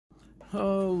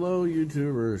Hello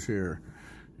YouTubers here.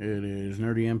 It is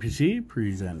Nerdy NPC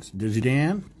presents Dizzy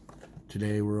Dan.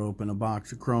 Today we're opening a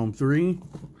box of Chrome 3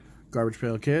 Garbage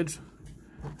Pail Kids,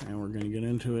 and we're going to get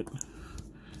into it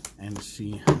and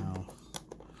see how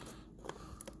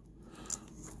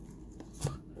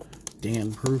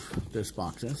Dan proof this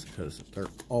box is, because they're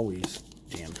always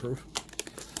Dan proof.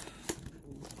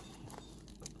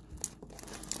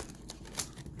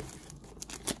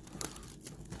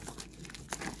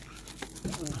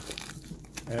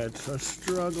 It's a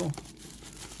struggle,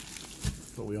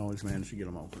 but we always manage to get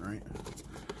them open, right?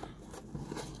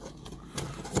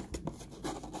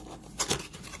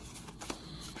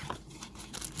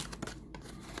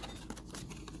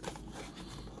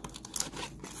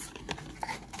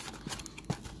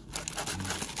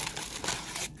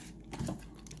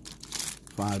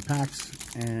 Five packs,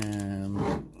 and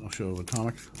I'll show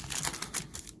atomics.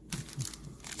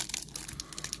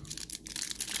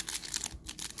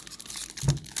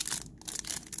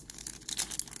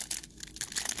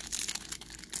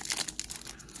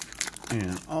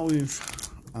 And always,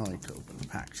 I like to open the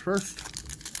packs first.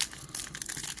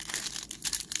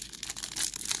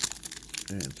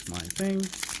 It's my thing.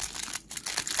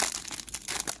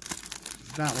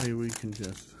 That way we can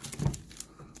just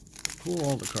pull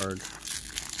all the cards,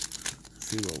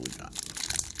 see what we got.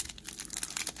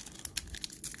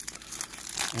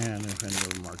 And if any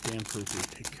of them are Dan proof, we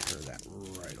take care of that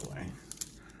right away.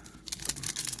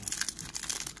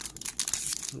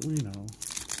 So we know.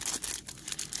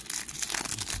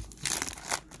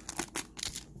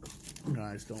 You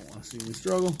guys don't want to see me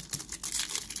struggle.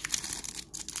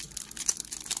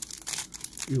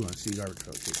 You want to see garbage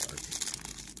pail cards.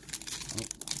 Oh,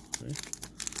 see?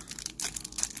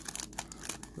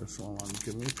 This one will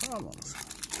give me problems.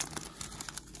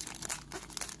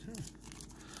 Okay.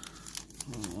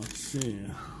 Well, let's see.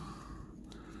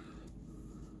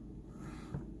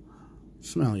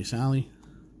 Smelly Sally.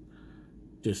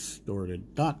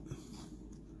 Distorted Dot.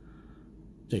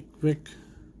 Thick Vic.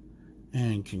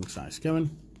 And King Size Kevin.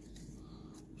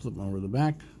 Flip them over the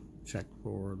back. Check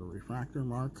for the refractor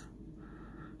mark,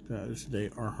 because they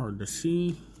are hard to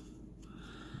see.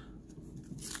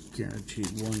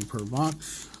 Guaranteed one per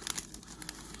box.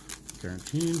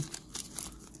 Guaranteed.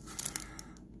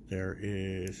 There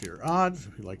is your odds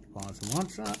if you'd like to pause and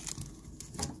watch that.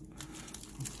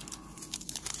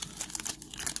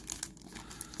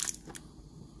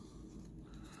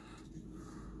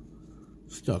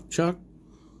 Stuck Chuck.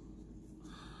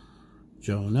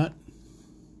 Joe Nut,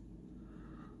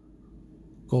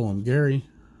 Golem Gary,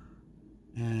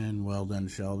 and Well Done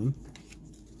Sheldon.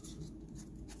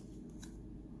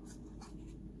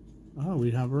 Oh,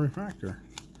 we have a refractor.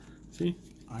 See,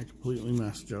 I completely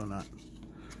messed Joe Nut.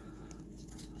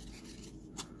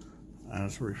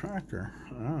 That's a refractor.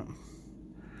 Oh,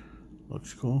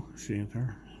 looks cool. See it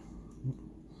there?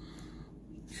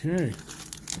 Okay.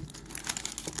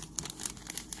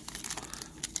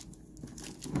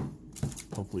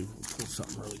 Hopefully we'll pull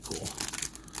something really cool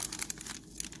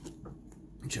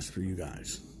just for you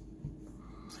guys.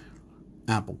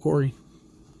 Apple Corey,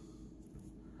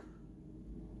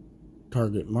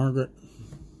 Target Margaret,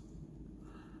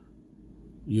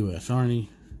 U.S. Arnie,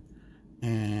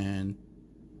 and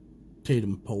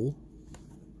Tatum Pole.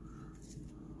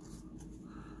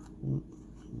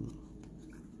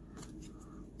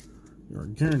 You're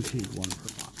guaranteed one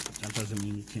per box, but that doesn't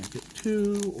mean you can't get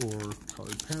two or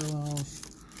colored parallels.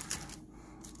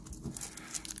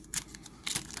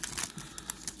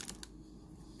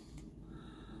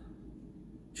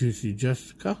 Juicy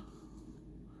Jessica,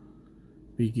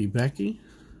 Beaky Becky,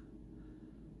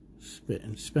 Spit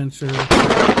and Spencer,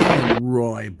 and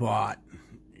Roy Bott.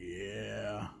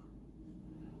 Yeah.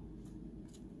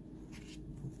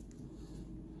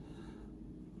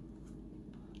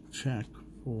 Check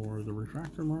for the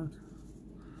refractor mark.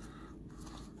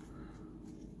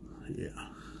 Yeah.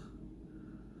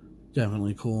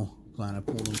 Definitely cool. Glad I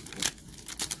pulled them.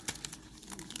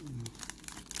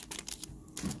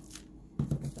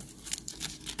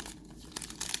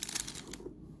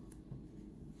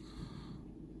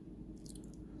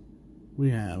 We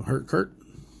have Hurt Kurt,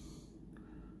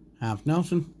 Half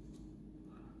Nelson,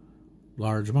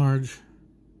 Large Marge,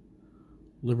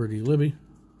 Liberty Libby,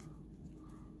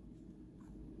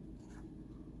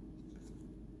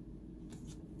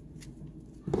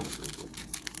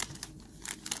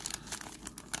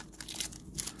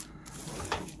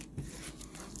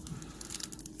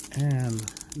 and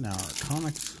now our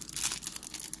comics.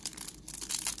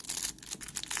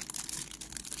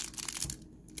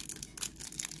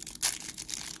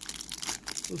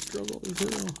 The struggle is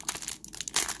real.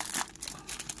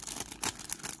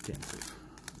 Can't see.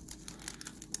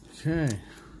 Okay.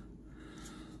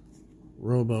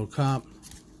 RoboCop.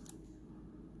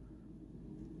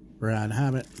 Brad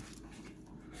Habit.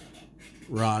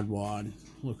 Rod Wad.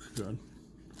 Looks good.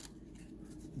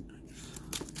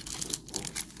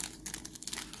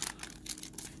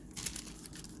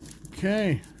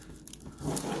 Okay.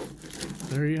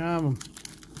 There you have them.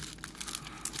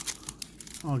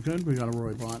 All good. We got a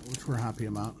Roy Bot, which we're happy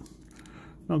about.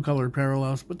 No colored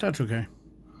parallels, but that's okay.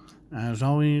 As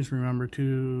always, remember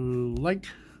to like,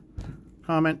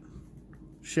 comment,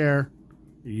 share.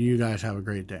 You guys have a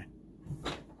great day.